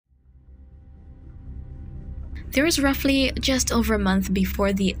There is roughly just over a month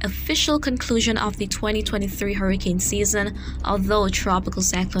before the official conclusion of the 2023 hurricane season, although tropical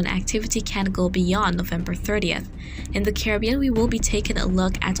cyclone activity can go beyond November 30th. In the Caribbean, we will be taking a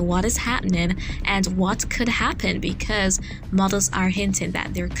look at what is happening and what could happen because models are hinting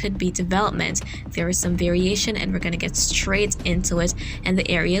that there could be development. There is some variation and we're going to get straight into it and the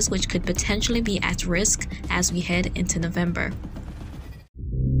areas which could potentially be at risk as we head into November.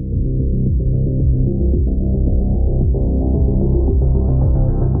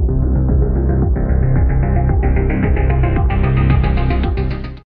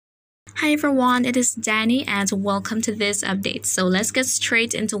 Hi everyone, it is Dani and welcome to this update. So let's get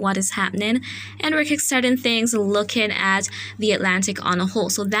straight into what is happening and we're kickstarting things looking at the Atlantic on a whole.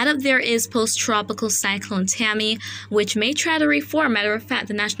 So that up there is post-tropical cyclone Dani'i, which may try to reform. Matter of fact,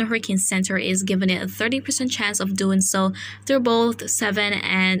 the National Hurricane Center is giving it a 30% chance of doing so through both 7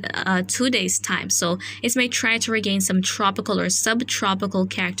 and 2 days time. So it may try to regain some tropical or subtropical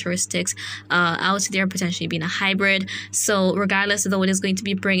characteristics out there, potentially being a hybrid. So regardless, though, it is going to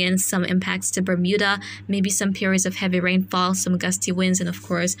be bringing some impacts to Bermuda, maybe some periods of heavy rainfall, some gusty winds, and of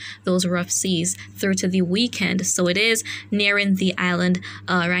course those rough seas through to the weekend. So it is nearing the island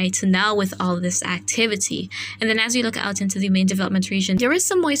right now with all this activity. And then as we look out into the main development region, there is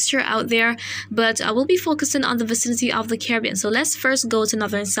some moisture out there, but we'll be focusing on the vicinity of the Caribbean. So let's first go to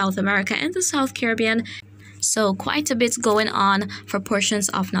northern South America and the South Caribbean. So quite a bit going on for portions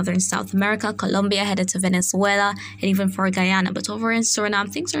of northern South America, Colombia headed to Venezuela, and even for Guyana. But over in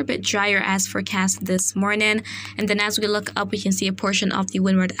Suriname, things are a bit drier as forecast this morning. And then as we look up, we can see a portion of the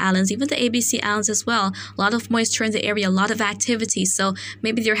Windward Islands, even the ABC Islands as well. A lot of moisture in the area, a lot of activity. So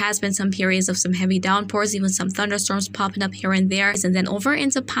maybe there has been some periods of some heavy downpours, even some thunderstorms popping up here and there. And then over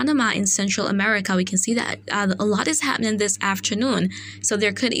into Panama in Central America, we can see that a lot is happening this afternoon. So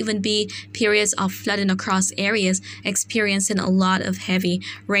there could even be periods of flooding across areas experiencing a lot of heavy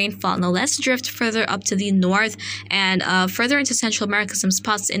rainfall. Now let's drift further up to the north and further into Central America, some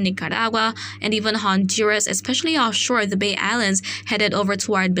spots in Nicaragua and even Honduras, especially offshore the Bay Islands, headed over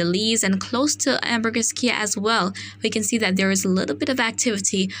toward Belize and close to Ambergris Caye as well. We can see that there is a little bit of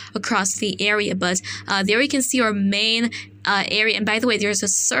activity across the area, but there we can see our main area. And by the way, there's a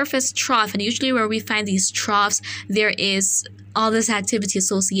surface trough, and usually where we find these troughs, there is all this activity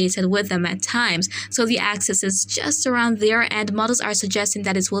associated with them at times. So the axis is just around there, and models are suggesting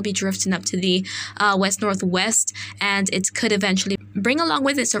that it will be drifting up to the west-northwest, and it could eventually bring along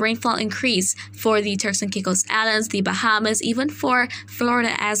with it a rainfall increase for the Turks and Caicos Islands, the Bahamas, even for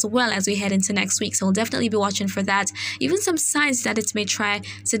Florida as well as we head into next week. So we'll definitely be watching for that. Even some signs that it may try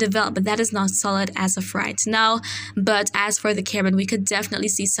to develop, but that is not solid as of right now. But as for the Caribbean, we could definitely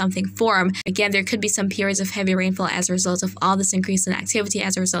see something form. Again, there could be some periods of heavy rainfall as a result of all this increase in activity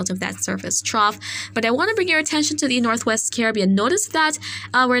as a result of that surface trough. But I want to bring your attention to the Northwest Caribbean. Notice that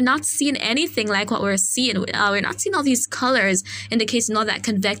we're not seeing anything like what we're seeing. We're not seeing all these colors indicating all that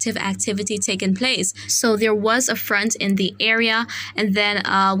convective activity taking place. So there was a front in the area, and then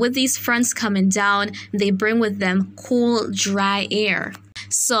with these fronts coming down, they bring with them cool, dry air.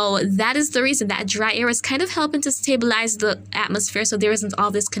 So that is the reason that dry air is kind of helping to stabilize the atmosphere. So there isn't all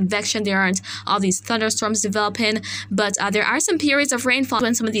this convection, there aren't all these thunderstorms developing, but there are some periods of rainfall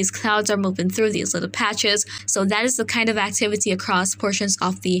when some of these clouds are moving through these little patches. So that is the kind of activity across portions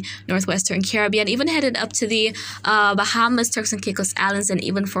of the Northwestern Caribbean, even headed up to the Bahamas, Turks and Caicos Islands, and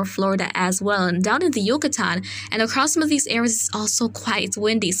even for Florida as well. And down in the Yucatan and across some of these areas, it's also quite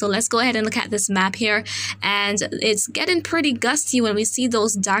windy. So let's go ahead and look at this map here. And it's getting pretty gusty when we see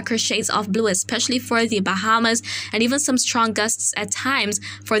those darker shades of blue, especially for the Bahamas, and even some strong gusts at times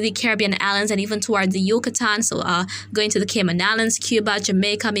for the Caribbean islands and even toward the Yucatan. So going to the Cayman Islands, Cuba,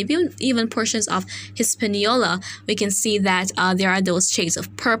 Jamaica, maybe even portions of Hispaniola, we can see that there are those shades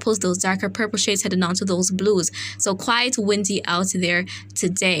of purples, those darker purple shades heading on to those blues. So quite windy out there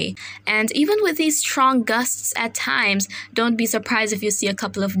today. And even with these strong gusts at times, don't be surprised if you see a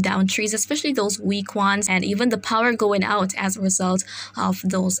couple of downed trees, especially those weak ones, and even the power going out as a result of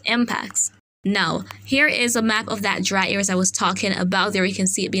those impacts. Now, here is a map of that dry areas I was talking about. There you can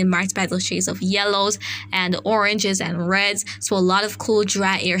see it being marked by those shades of yellows and oranges and reds. So a lot of cool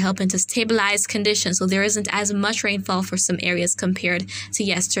dry air helping to stabilize conditions. So there isn't as much rainfall for some areas compared to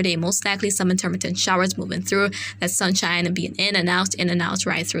yesterday. Most likely some intermittent showers moving through, that sunshine being in and out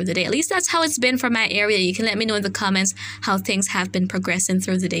right through the day. At least that's how it's been for my area. You can let me know in the comments how things have been progressing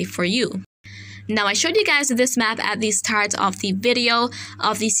through the day for you. Now, I showed you guys this map at the start of the video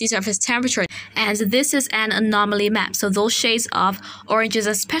of the sea surface temperature, and this is an anomaly map. So those shades of oranges,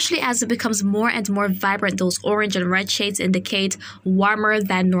 especially as it becomes more and more vibrant, those orange and red shades indicate warmer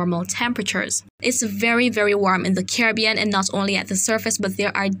than normal temperatures. It's very, very warm in the Caribbean, and not only at the surface, but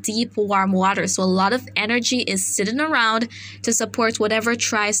there are deep, warm waters. So a lot of energy is sitting around to support whatever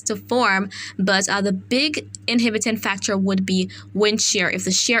tries to form. But the big inhibiting factor would be wind shear. If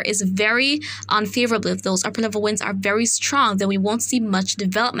the shear is very unfavorable, if those upper level winds are very strong, then we won't see much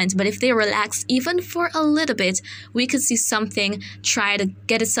development. But if they relax even for a little bit, we could see something try to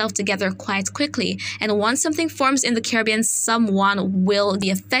get itself together quite quickly. And once something forms in the Caribbean, someone will be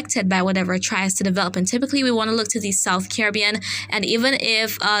affected by whatever tries to develop. And typically we want to look to the South Caribbean, and even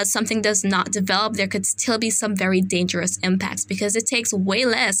if something does not develop, there could still be some very dangerous impacts, because it takes way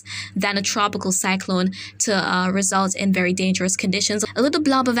less than a tropical cyclone to result in very dangerous conditions. A little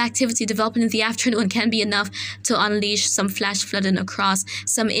blob of activity developing in the afternoon can be enough to unleash some flash flooding across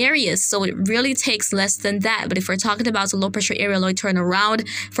some areas, so it really takes less than that. But if we're talking about a low pressure area loitering around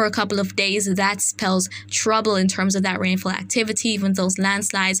for a couple of days, that spells trouble in terms of that rainfall activity, even those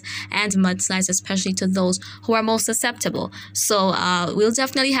landslides and mudslides, especially to those who are most susceptible. So we'll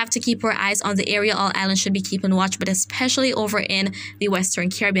definitely have to keep our eyes on the area. All islands should be keeping watch, but especially over in the Western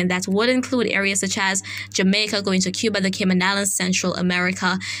Caribbean. That would include areas such as Jamaica, going to Cuba, the Cayman Islands, Central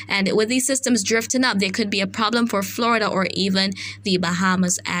America. And with these systems drifting up, there could be a problem for Florida or even the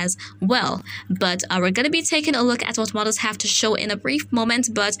Bahamas as well. But we're going to be taking a look at what models have to show in a brief moment,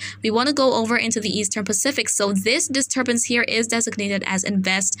 but we want to go over into the Eastern Pacific. So this disturbance here is designated as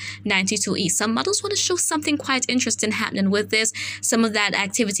Invest 92E. Some models want to show something quite interesting happening with this. Some of that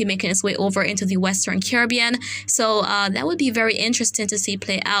activity making its way over into the Western Caribbean. So that would be very interesting to see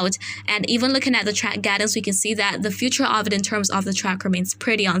play out. And even looking at the track guidance, we can see that the future of it in terms of the track remains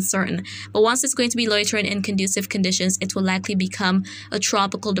pretty uncertain. But once it's going to be loitering in conducive conditions, it will likely become a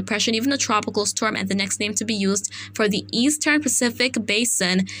tropical depression, even a tropical storm. And the next name to be used for the Eastern Pacific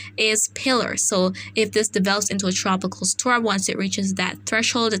Basin is Pillar. So if this develops into a tropical storm, once it reaches that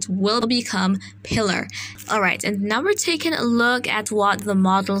threshold, it will become Pillar. All right, and now we're taking a look at what the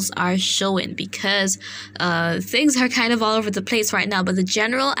models are showing, because things are kind of all over the place right now, but the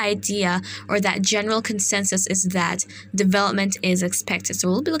general idea or that general consensus is that development is expected. So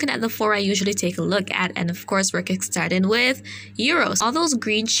we'll be looking at the four I usually take a look at, and of course we're starting with Euros. All those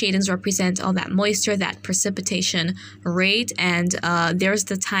green shadings represent all that moisture, that precipitation rate, and there's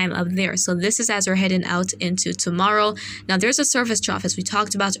the time up there. So this is as we're heading out into tomorrow. Now there's a surface trough, as we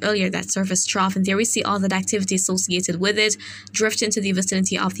talked about earlier, that surface trough, and there we see all that activity associated with it drift into the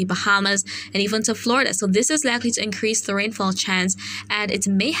vicinity of the Bahamas and even to Florida. So this is likely to increase the rainfall chance, and it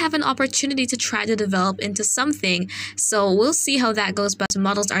may have an opportunity to try to develop into something. So we'll see how that goes, but the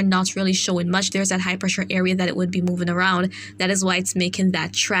models are not really showing much. There's that high pressure area that it would be moving around. That is why it's making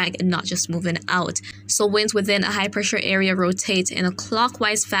that track and not just moving out. So winds within a high pressure area rotate in a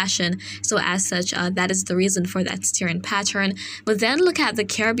clockwise fashion. So as such, that is the reason for that steering pattern. But then look at the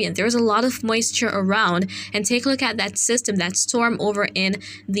Caribbean. There's a lot of moisture around, and take a look at that system, that storm over in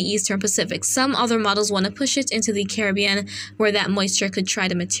the Eastern Pacific. Some other models want to push it into the Caribbean, where that moisture could try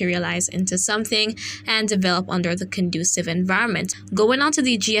to materialize into something and develop under the conducive environment. Going on to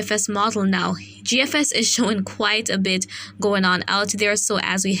the GFS model now. GFS is showing quite a bit going on out there. So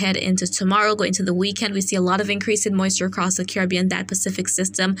as we head into tomorrow, going to the weekend, we see a lot of increase in moisture across the Caribbean, that Pacific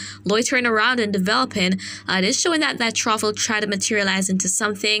system loitering around and developing. It is showing that that trough will try to materialize into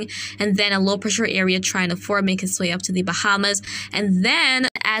something, and then a low pressure area trying to form, make its way up to the Bahamas. And then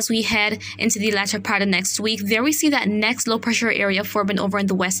as we head into the latter part of next week, there we see that next low pressure area forming over in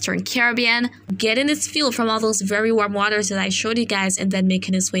the Western Caribbean, getting its fuel from all those very warm waters that I showed you guys, and then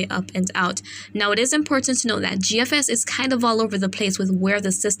making its way up and out. Now it is important to note that GFS is kind of all over the place with where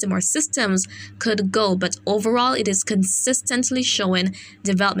the system or systems could go, but overall it is consistently showing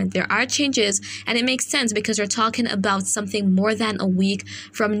development. There are changes, and it makes sense because we're talking about something more than a week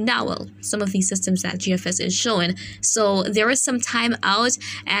from now. Well, some of these systems that GFS is showing. So there is some time out,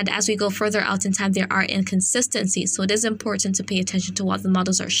 and as we go further out in time, there are inconsistencies. So it is important to pay attention to what the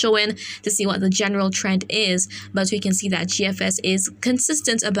models are showing to see what the general trend is. But we can see that GFS is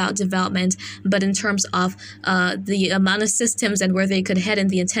consistent about development, but in terms of the amount of systems and where they could head and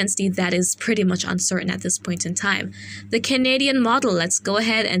the intensity, that is pretty much uncertain at this point in time. The Canadian model, let's go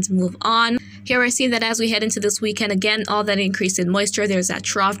ahead and move on. Here I see that as we head into this weekend, again, all that increase in moisture, there's that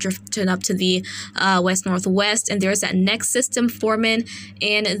trough drifting up to the west-northwest, and there's that next system forming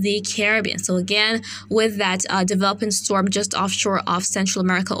in the Caribbean. So again, with that developing storm just offshore of Central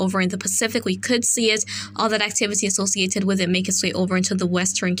America over in the Pacific, we could see it, all that activity associated with it make its way over into the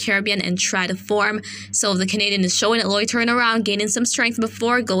Western Caribbean and try to form. So the Canadian is showing it loitering around, gaining some strength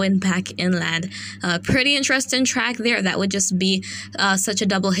before going back inland. Pretty interesting track there. That would just be such a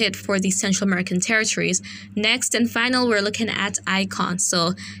double hit for the Central American territories. Next and final, we're looking at Icon.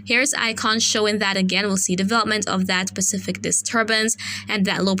 So here's Icon showing that again, we'll see development of that Pacific disturbance and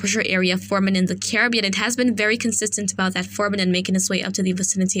that low pressure area forming in the Caribbean. It has been very consistent about that forming and making its way up to the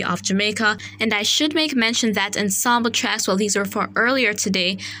vicinity of Jamaica. And I should make mention that ensemble tracks, well, these were for earlier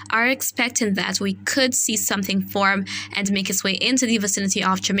today, are expecting that we could see something form and make its way into the vicinity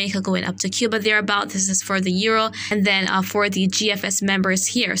of Jamaica going up to Cuba thereabout. This is for the Euro, and then for the GFS members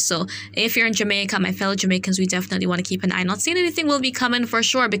here. So if you're in Jamaica, my fellow Jamaicans, we definitely want to keep an eye. Not saying anything will be coming for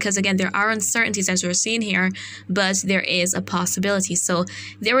sure, because again, there are uncertainties as we're seeing here, but there is a possibility. So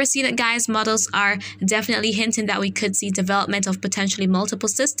there we're seeing that, guys, models are definitely hinting that we could see development of potentially multiple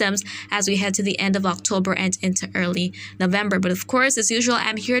systems as we head to the end of October and into early November. But of course, as usual,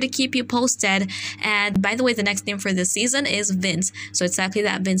 I'm here to keep you posted. And by the way, the next name for this season is Vince. So it's likely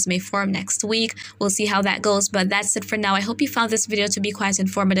that Vince may form next week. We'll see how that goes. But that's it for now. I hope you found this video to be quite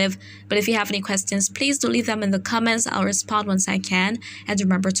informative. But if you have any questions, please do leave them in the comments. I'll respond once I can. And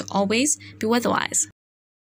remember to always be weatherwise.